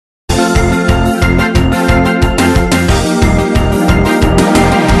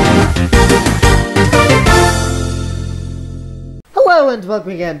Hello and welcome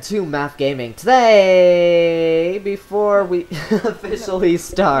again to Math Gaming. Today, before we officially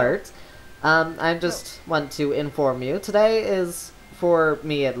start, I just want to inform you, today is, for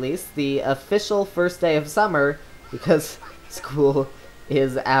me at least, the official first day of summer, because school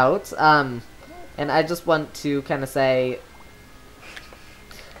is out, and I just want to kind of say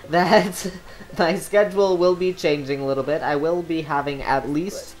that my schedule will be changing a little bit. I will be having at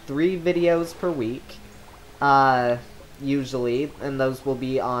least 3 videos per week, usually, and those will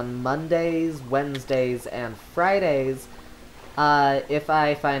be on Mondays, Wednesdays, and Fridays. If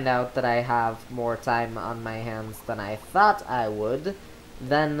I find out that I have more time on my hands than I thought I would,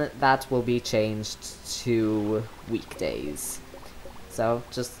 then that will be changed to weekdays. So,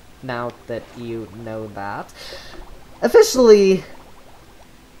 just now that you know that. Officially,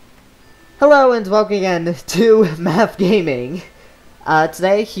 hello and welcome again to Math Gaming.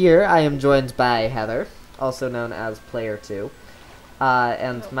 Today here I am joined by Heather, also known as Player 2,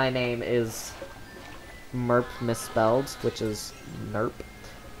 and my name is Merp misspelled, which is Nerp.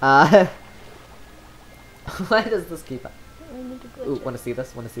 Why does this keep up? Ooh, wanna see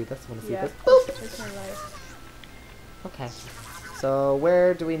this? Wanna see this? Wanna see this? Boop! It's my life. Okay. So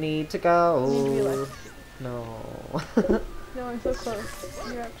where do we need to go? You need to be electrocuted. No. No, I'm so close.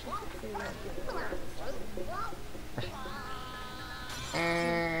 You're actually no.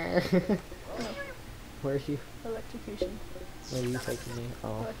 Where are you? Electrocution. Where are you taking me?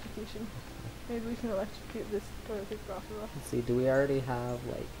 Oh. Electrocution. Maybe we can electrocute this toilet paper off of us. Let's see, do we already have,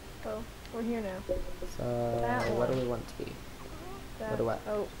 like... Oh, we're here now. So, what do we want to be? That, What do I...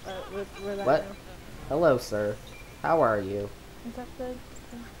 Oh, we're that What? now. Hello, sir. How are you? Is that the...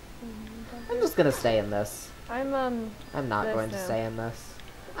 I'm just gonna stay in this. I'm not this going to now. stay in this.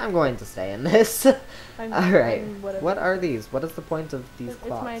 I'm going to stay in this. Alright. What are these? What is the point of these It's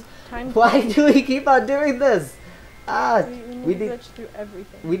clocks? my time. Why do we keep on doing this? We need to glitch through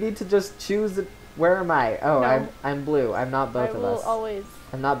everything. We need to just choose it. Where am I? Oh, No. I'm blue. I'm not both I of will us. always.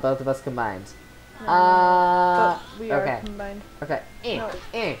 I'm not both of us combined. No, but we are okay. combined. Okay. No.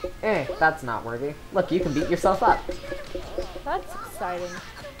 That's not worthy. Look, you can beat yourself up. That's exciting.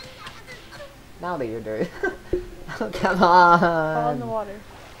 Now that you're dirty. Oh, come on. Fall in the water.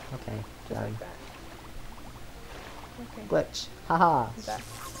 Okay. Just done. like that. Okay. Glitch. Haha. Back.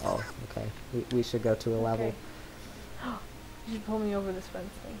 Oh, okay. We should go to a level. Okay. You should pull me over this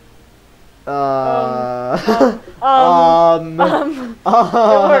fence thing. It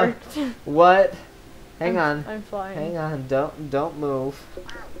worked. What? Hang on. I'm flying. Hang on. Don't move.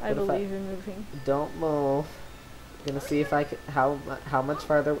 I What if believe in moving. Don't move. I'm gonna see if I can. How much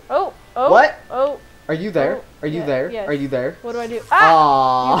farther? Oh! Oh! What? Oh! Are you there? Oh, Are you yeah, there? yes. Are you there? What do I do? Ah!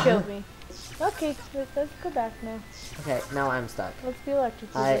 Aww. You killed me. Okay, let's go back now. Okay, now I'm stuck. Let's be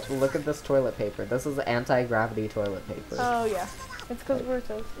electrocuted. Look at this toilet paper. This is anti-gravity toilet paper. Oh yeah, it's because we're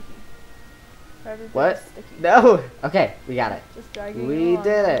so sticky. Everything's What? Sticky. No. Okay, we got it. Just dragging We along.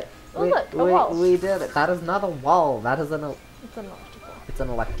 did it. Oh look, a wall. We did it. That is not a wall. That is an. It's an electrical. It's an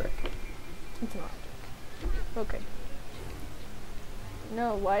electric. It's an electric. Okay.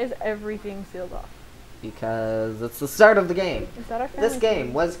 No, why is everything sealed off? Because it's the start of the game. Is that our family This game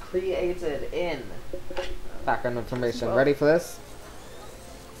tree? was created in background information. Well- Ready for this?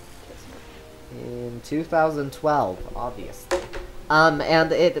 In 2012, obviously.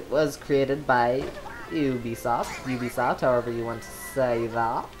 And it was created by Ubisoft, however you want to say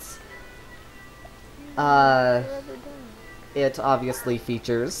that. It obviously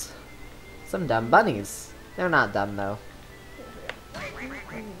features some dumb bunnies. They're not dumb though.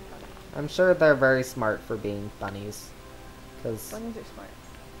 I'm sure they're very smart for being bunnies. Cause Bunnies are smart.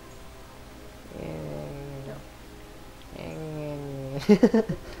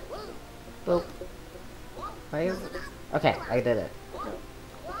 Boop. Why is it? Okay, I did it.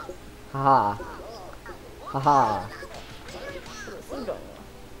 Haha. Haha.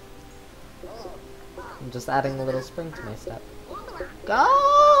 I'm just adding a little spring to my step. Go!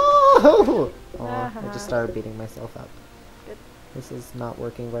 Oh, I just started beating myself up. Good. This is not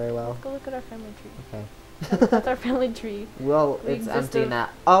working very well. Let's go look at our family tree. Okay. That's our family tree. Well, We it's exist empty of now.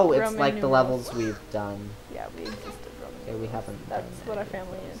 Oh, it's Roman like the numerals. levels we've done. Yeah, we existed. Okay, we haven't. That's done what our any of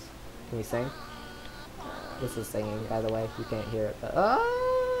family those. is. Can we sing? This is singing, by the way. You can't hear it, but ah!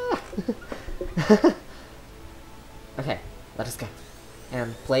 Okay, let us go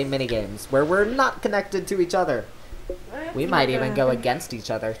and play mini games where we're not connected to each other. We might even go against each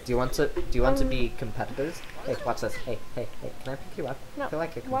other. Do you want to be competitors? Hey, watch this. Hey, can I pick you up? No. I feel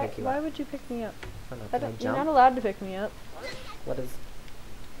like I can Why? pick you Why up. would you pick me up? I don't know. I Can I don't, you're not jump? allowed to pick me up. What is?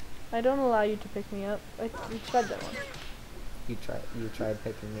 I don't allow you to pick me up. You tried that one. You tried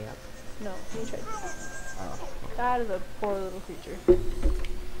picking me up. No, you tried. Oh, That is a poor little creature.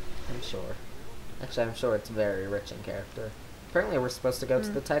 I'm sure. Actually, I'm sure it's very rich in character. Apparently, we're supposed to go to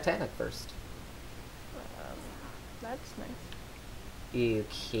the Titanic first. That's nice.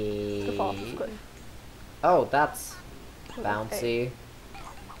 Okay. To fall off the cliff. Oh, that's Ooh, bouncy. hey.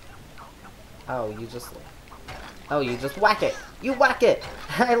 Oh, you just whack it! You whack it!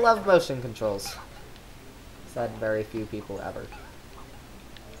 I love motion controls. Said very few people ever.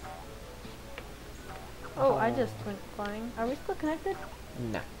 Oh, I just went flying. Are we still connected?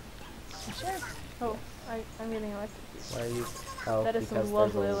 No. You sure? Oh, I'm getting electrocuted. Why are you? Oh, That is some because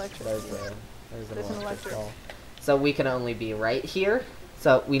lovely there's electricity. there's an electric ball. electric. So we can only be right here.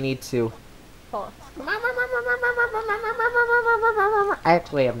 So we need to. Fall off. I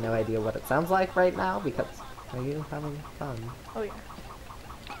actually have no idea what it sounds like right now because are you having fun? Oh yeah.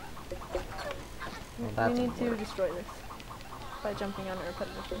 Well, that We need didn't to work. destroy this by jumping on it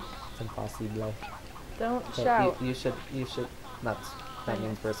repetitively. It's impossible. Don't So shout. you should. That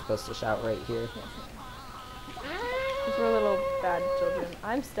means we're supposed to shout right here. Because we're little bad children.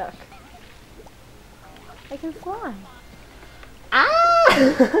 I'm stuck. I can fly.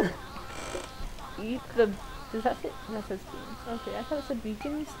 Ah! Eat the. Does that say? That says beans. Okay, I thought it said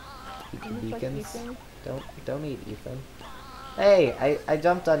beacons. Does it look like Beacons. beacons? Don't eat Ethan. Hey, I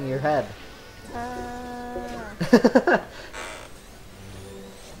jumped on your head.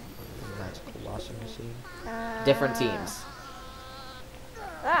 Magical washing machine. Different teams.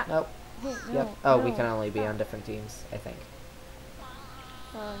 Ah! Nope. Hey, no, Yep. Oh, we no. can only be on different teams, I think.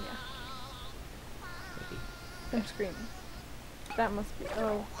 Yeah. Maybe. I'm screaming. That must be.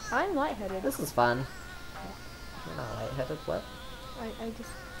 Oh, I'm lightheaded. This is fun. You're not lightheaded, what? I just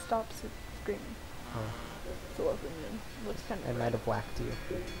stopped screaming. Oh, It's a lovely moon. Looks kind I of. might have whacked you.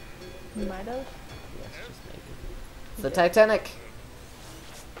 You might have. Yes, just maybe. It's You the did. Titanic!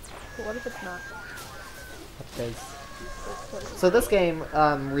 But what if it's not? Okay. What if So this game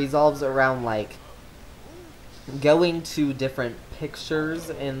revolves around like going to different pictures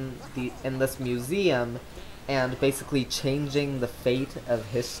in this museum and basically changing the fate of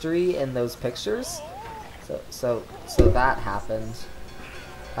history in those pictures. So that happened.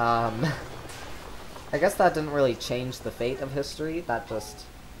 I guess that didn't really change the fate of history. That just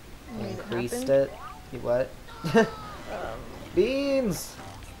Made it increased happen? it. You what? Beans!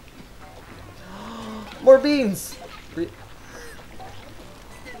 More beans!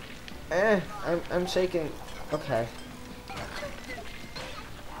 I'm shaking. Okay.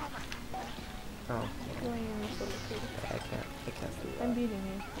 Oh, Going in this little cave. I can't do that. I'm beating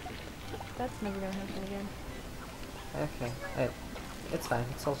you. That's never gonna happen again. Okay, it's fine.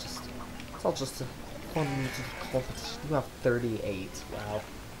 It's all just a fun competition. You have 38. Wow,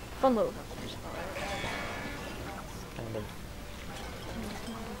 Fun little competition. kind of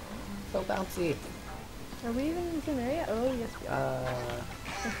so bouncy. Are we even in the same area? Oh, yes, we are.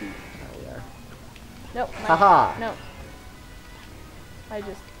 Yes, we- There we are. Nope. Haha. No. I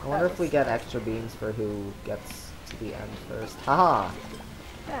just. I wonder that if we was- get extra beans for who gets to the end first. Haha.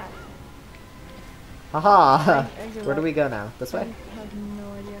 Yeah. Haha. I give Where do up. we go now? This I way? have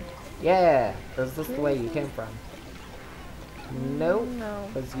no idea. Yeah. Is this the way you came from? Nope. No.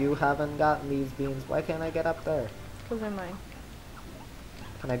 Because you haven't gotten these beans. Why can't I get up there? Because they're mine.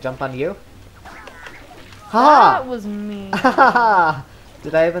 Can I jump on you? That Ha! was mean. Ha!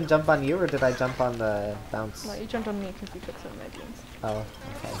 Did I even jump on you or did I jump on the bounce? No, you jumped on me because you took some of my beans. Oh,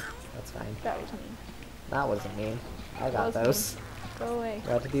 okay. That's fine. That was mean. That wasn't mean. I got That was those. Go away.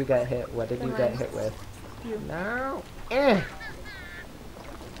 What did you get hit? What did They're you get mine. hit with? You. No. I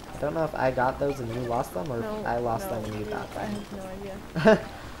don't know if I got those and you lost them or No. if I lost no, them and you got I them. have no idea.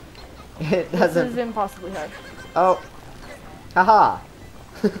 It This is doesn't. impossibly hard. Oh. Haha.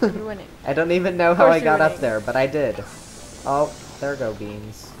 You're winning. I don't even know how course I you're got up winning. there, but I did. Oh, there go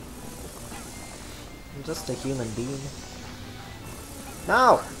beans. I'm just a human being.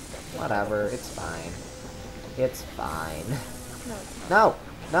 No! Whatever, it's fine. It's fine. No, it's No!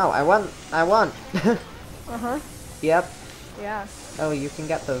 No, I won! I won! not. Uh-huh. Yep. Yeah. Oh, you can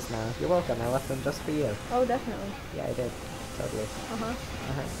get those now. You're welcome, I left them just for you. Oh, definitely. Yeah, I did. Totally. Uh-huh.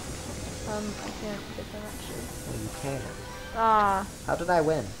 I can't get them actually. Well, you can. Ah, How did I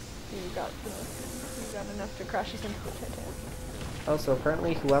win? you got enough to crash us into the Titanic. Oh, so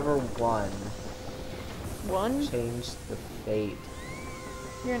apparently whoever won One? changed the fate.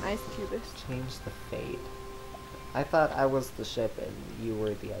 You're an ice cubist. Changed the fate. I thought I was the ship and you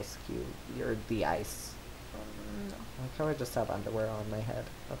were the ice cube. You're the ice. No. Why can't I just have underwear on my head?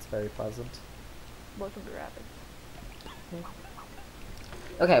 That's very pleasant. Welcome to Rabbids.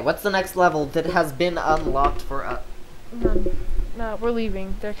 Okay, what's the next level that has been unlocked for us? None. No, we're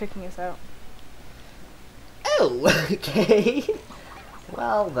leaving. They're kicking us out. Oh, okay.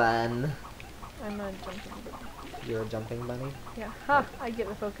 Well then. I'm a jumping bunny. You're a jumping bunny? Yeah. Ha! I get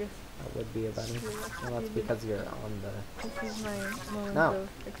the focus. That would be a bunny. Well, that's because you're on the... This is my moment No. of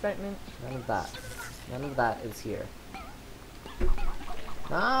excitement. None of that. None of that is here.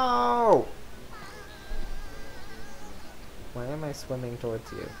 No! Why am I swimming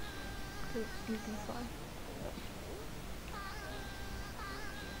towards you? You can fly.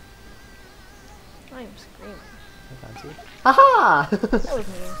 I am screaming. I got you. Haha! That was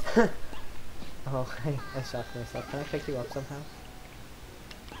mean. Oh, I shocked myself. Can I pick you up somehow?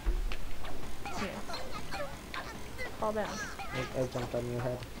 Yeah. Fall down. I jumped on your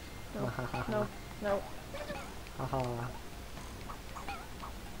head. No. No. No. Haha.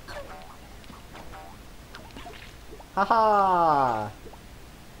 Haha!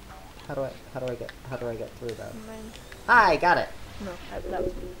 How do I get through that? Mine. I got it! No, that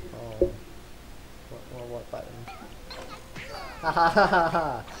was me. Oh. What button? Ha ha ha ha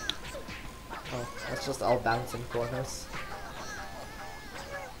ha! Oh, that's just all bouncing corners.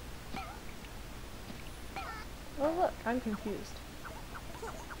 Oh look, I'm confused.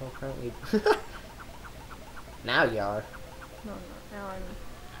 Oh, apparently. Now you are. No, now I'm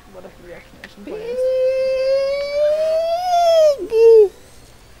whatever reaction action point is.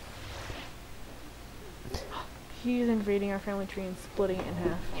 He's invading our family tree and splitting it in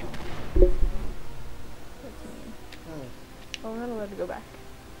half. That's mean. Oh, we're not allowed to go back.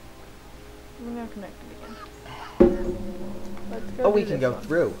 We're now connected again. Let's go. Oh, we do can this go one.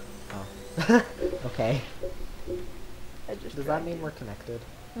 through. Oh. Okay. I just Does that dragged mean you. we're connected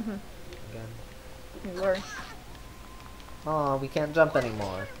Mhm. again? We were. Oh, we can't jump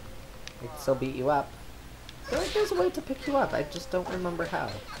anymore. We can still beat you up. I feel like there's a way to pick you up. I just don't remember how.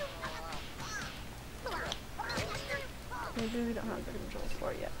 Maybe we don't have the controls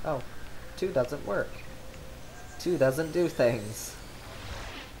for it yet. Oh, 2 doesn't work. 2 doesn't do things.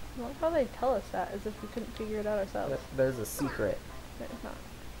 I love how they tell us that, as if we couldn't figure it out ourselves. There's a secret. There's not.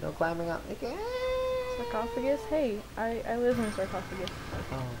 No climbing up. Sarcophagus? Hey, I live in a sarcophagus.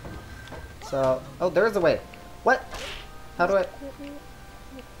 Oh. So, oh, there is a way. What? How do I?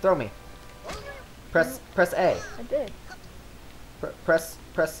 Throw me. Press A. I did. Press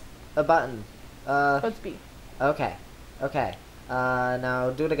a button. Let's B. Okay. Okay.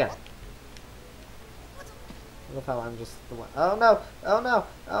 Now do it again. I love how I'm just the one. Oh no! Oh no!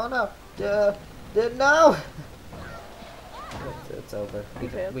 Oh no! No! It's over.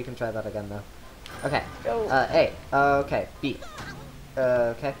 We can try that again though. Okay. Go. A. Okay. B.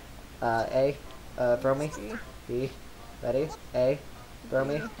 Okay. A. Throw me. C. B. Ready? A. Throw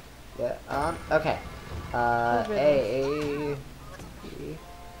me. Yeah. On. Okay. Oh, A. B.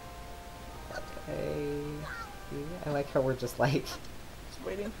 A. B. I like how we're just like. Just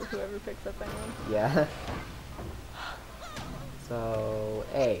waiting for whoever picks up anyone. Yeah. So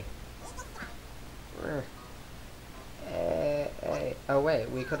A. A. Oh wait,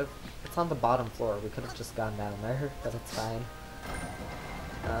 we could have. It's on the bottom floor. We could have just gone down there, but it's fine.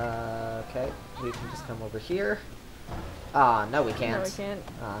 Okay, we can just come over here. Ah, no, we can't. No, we can't.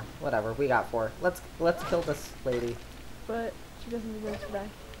 Ah, whatever. We got 4. Let's kill this lady. But she doesn't deserve to die.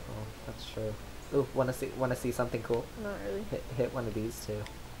 Oh, that's true. Ooh, wanna see something cool? Not really. Hit one of these two.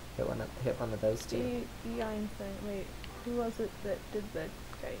 Hit one of those two. The Einstein. Wait, who was it that did the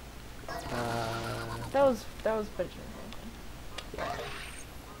kite? That was Benjamin Franklin. Yeah.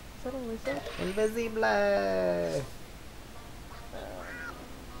 Is that a wizard? Invisible.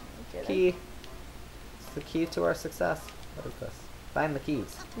 Get Key. it? It's the key to our success. What is this? Find the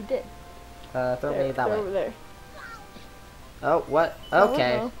keys. We did. Throw There, me that they're way. over there. Oh, what? Oh,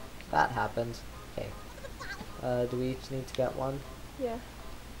 Okay. no. That happened. Okay. Do we each need to get one? Yeah. Or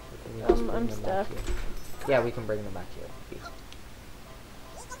can we just bring I'm them back stuck. here? Yeah, we can bring them back here.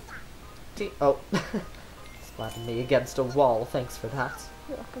 Oh. Splatted me against a wall. Thanks for that.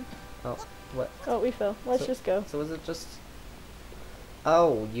 You're welcome. Oh, what? Oh, we fell. Let's just go. So is it just...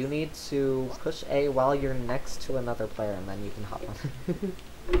 Oh, you need to push A while you're next to another player, and then you can hop on.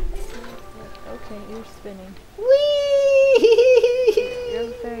 Okay, you're spinning. Whee!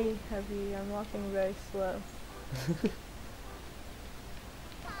 You're very heavy. I'm walking very slow. Let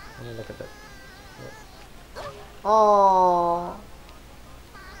me look at this. Oh,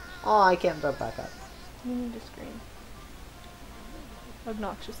 I can't jump back up. You need to scream.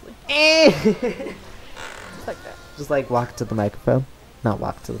 Obnoxiously. Just like that. Just like walk to the microphone. Not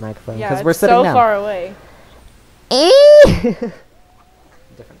walk to the microphone, Yeah, because it's we're sitting so down. far away.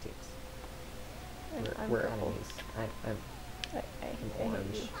 Different teams. I'm We're purple. enemies. I'm I hate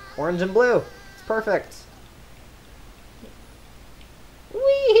orange. you. Orange and blue. It's perfect.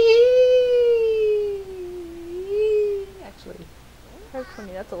 tree.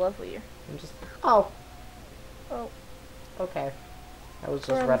 520, that's a lovely year. I'm just... Oh! Oh, Okay. I was We're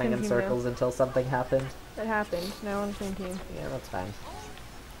just on the running same in team circles until something happened. that happened. Now on the same team. Yeah, that's fine.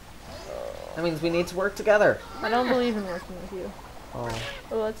 That means we need to work together. I don't believe in working with you. Oh.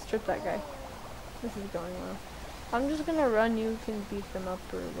 Oh, let's trip that guy. This is going well. I'm just gonna run, you can beat them up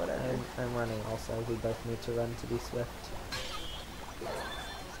or whatever. I'm running also. We both need to run to be swift.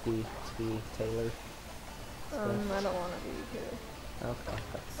 To be Taylor. Swift. I don't wanna be here. Okay,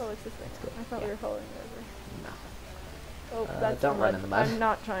 that's... Oh, it's this way. good. I thought we Yeah. were following over. No. Oh, that's don't the run mud. in the mud. I'm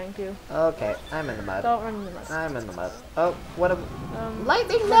not trying to. Okay, I'm in the mud. Don't run in the mud. I'm in the mud. Oh, what a...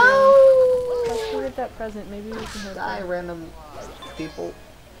 Lightning, Let's no! go get that present. Maybe we can hurt Die, them. random people.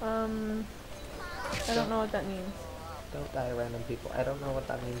 I don't know what that means. Don't die, random people. I don't know what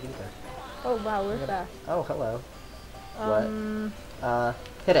that means either. Oh, wow, we're fast. Oh, hello. Um,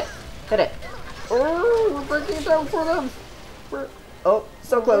 Hit it. Hit it. Oh, we're breaking it down for them. Oh,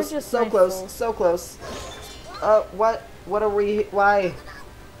 so we're close. just So nice close. fools. So close. What? What are we? Why?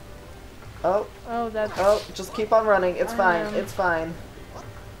 Oh, oh, that's... oh, just keep on running. It's fine. It's fine.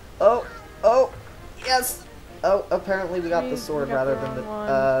 Oh, oh, yes. Oh, apparently we got the sword got rather the than the, wrong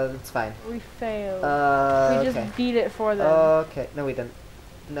one. it's fine. We failed. We just Okay. beat it for them. Okay. No, we didn't.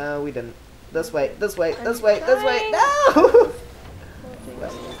 No, we didn't. This way. This way. I'm This way. This way. trying. No!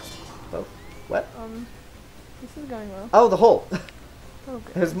 Oh, what? This is going well. Oh, the hole. Oh,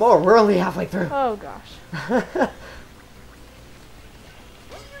 good. There's more. We're only halfway through. Oh, gosh.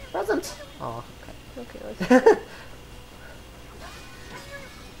 Present. Oh, Okay, let's...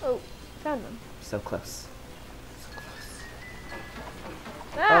 Oh, found them. so close.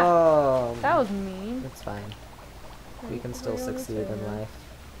 Ah! Oh. That was mean. It's fine. We Right, can still we're almost succeed there in now. life.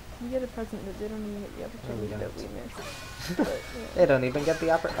 You get a present, but they don't even get the opportunity don't. that we missed. But, yeah, They don't even get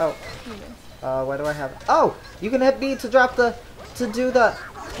the Oh. we missed. What do I have? Oh! You can hit B to drop the... To do the...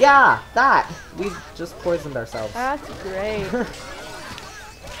 Yeah! That! We just poisoned ourselves. That's great.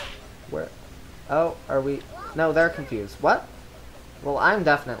 Where? Oh, are we... No, they're confused. What? Well, I'm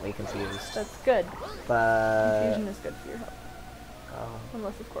definitely confused. That's good. But... Confusion is good for your health. Oh.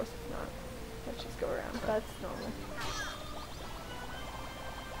 Unless, of course, it's not. Let's just go around. That's normal.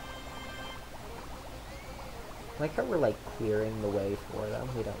 I like how we're, like, clearing the way for them.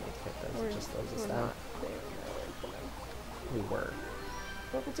 We don't need to hit those. It just slows us we're down. not clearing the way for them. We were.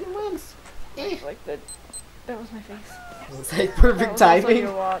 Double team wins! Like the... That was my face. It was like That perfect was also timing.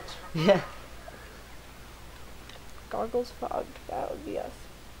 your watch. Yeah. Goggles fogged. That would be us.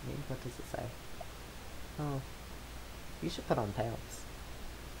 What does it say? Oh. You should put on pants.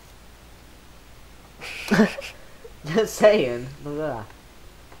 Just saying. Blah.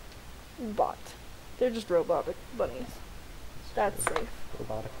 Bot. They're just robotic bunnies. That's safe.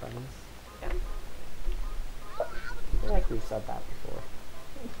 Robotic bunnies. Yeah. I feel like we've said that before.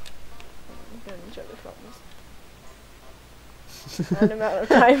 We're each other's problems. An amount of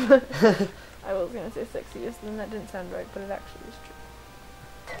time. I was gonna say sexiest, and that didn't sound right, but it actually is true.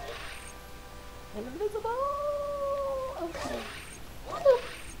 Invisible! Okay.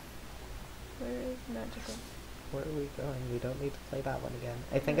 Where is magical? Where are we going? We don't need to play that one again.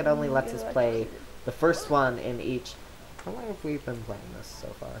 I think it only lets us play the first one in each. How long have we been playing this so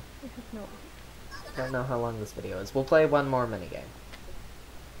far? I have no. Don't know how long this video is. We'll play one more minigame.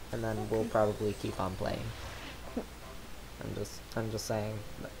 And then we'll probably keep on playing. I'm just saying.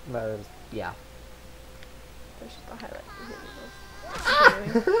 There's, yeah. There's just a highlight.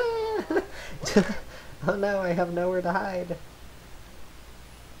 Oh no, I have nowhere to hide.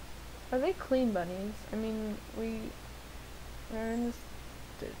 Are they clean bunnies? I mean, they're in this,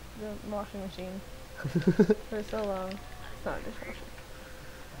 the washing machine for so long. It's not a dishwasher.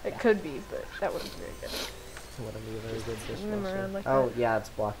 It could be, but that wouldn't be very good. It wouldn't be a very good Swim dishwasher. around like Oh that. yeah, it's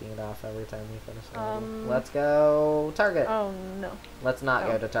blocking it off every time we finish the level. Let's go Target. Oh no. Let's not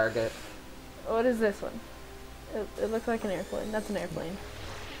go to Target. What is this one? It looks like an airplane. That's an airplane.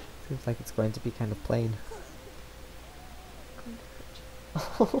 Seems like it's going to be kind of plain.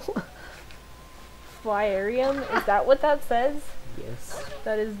 Flyarium? Is that what that says? Yes.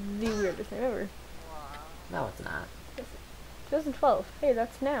 That is the weirdest name ever. No, it's not. 2012. Hey,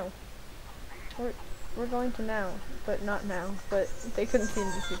 that's now. We're going to now, but not now. But they couldn't see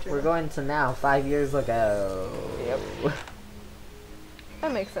into the future. We're going to now, 5 years ago. Yep.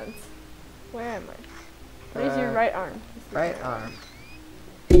 That makes sense. Where am I? Raise your right arm. Right arm.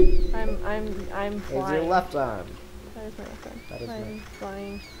 I'm Raise flying. your left arm. That is my left arm. That is I'm my...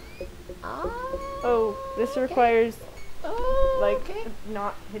 flying. Oh, Oh, this requires like okay.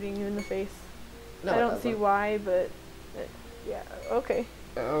 not hitting you in the face. No, I it don't see doesn't. why, but yeah, okay.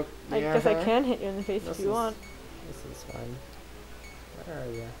 Oh, I guess I can hit you in the face This if you is- want. This is fun. Where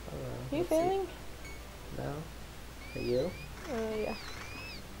are you? Are you failing? No. Are you? Yeah.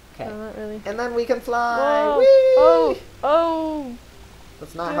 Okay. No, not really. And then we can fly! Whoa. Whee! Oh! Oh!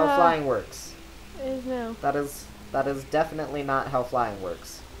 That's not how flying works. It is now. That is definitely not how flying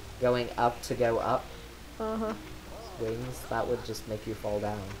works. Going up to go up. Uh-huh. Wings, that would just make you fall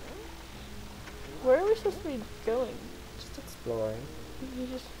down. Where are we supposed to be going? Just exploring. Did you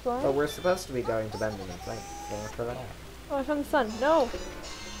just fly? But we're supposed to be going to Benjamin Frank for that. Oh, I found the sun. No!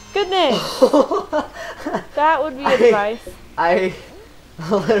 Goodness! That would be advice. I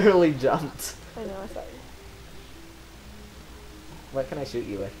literally jumped. I know, I saw you. What can I shoot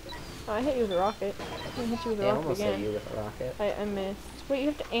you with? Oh, I hit you with a rocket. I can hit you with a I rocket almost again. hit you with a rocket. I missed. Wait, you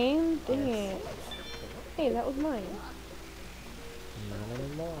have to aim? Dang Yes. it. Hey, that was mine. Not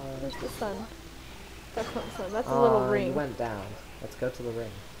anymore. Where's the sun? That's not the sun. That's a little ring. You went down. Let's go to the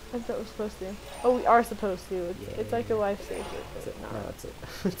ring. That's what we're supposed to. Oh, we are supposed to. It's like a Yeah. lifesaver. Is But it? not. No,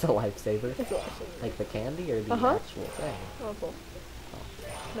 it's a lifesaver. It's a lifesaver. Like the candy or the Uh-huh. actual thing? Oh, both.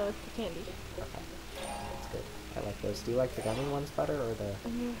 No, it's the candy. Okay. That's good. I like those. Do you like the gummy ones better or the... I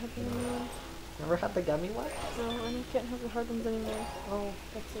never had the other ones. Never had the gummy ones? No, and I can't have the hard ones anymore. Oh,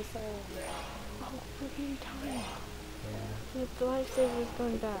 that's so sad. Oh, we're being tired. Yeah. The lifesaver is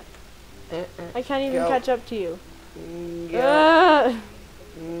going back. I I can't even catch up to you. Yo. Ah!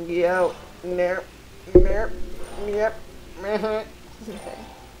 Yo. Nerp. Nerp. Yep. This isn't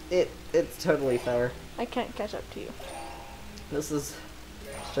fair. It's totally fair. I can't catch up to you. This is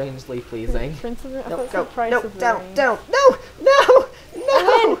strangely pleasing. Prince of the... I No, thought it go, said price no, of the down, ring. down, no, no, no!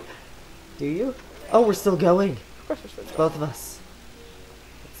 I win! Do you? Oh, we're still going. Of course we're supposed to. Both of us.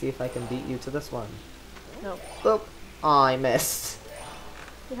 Let's see if I can beat you to this one. No. Boop. Oh, I missed.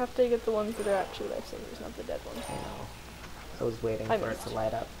 You have to get the ones that are actually lifesavers, not the dead ones. I know. I was waiting I for missed. it to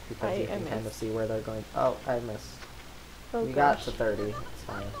light up because you I can kind of missed. see where they're going. Oh, I missed. Oh, We gosh. got to 30. It's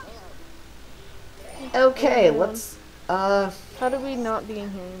fine. Okay, Everyone. let's, How do we not be in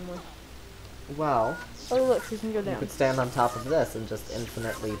here anymore? well, Oh, look, we can go you down. could stand on top of this and just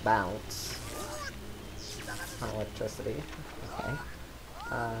infinitely bounce. On electricity. Okay.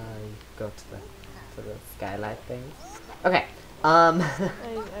 Go to the skylight thing. Okay. I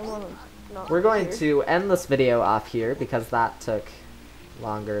want to not. We're going here. to end this video off here because that took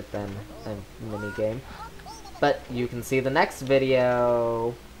longer than a mini game. But you can see the next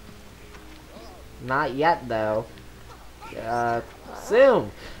video. Not yet though.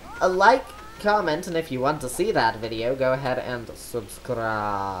 Soon. A like, comment, and if you want to see that video, go ahead and subscribe.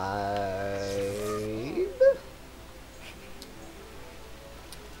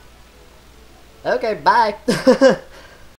 Okay, bye.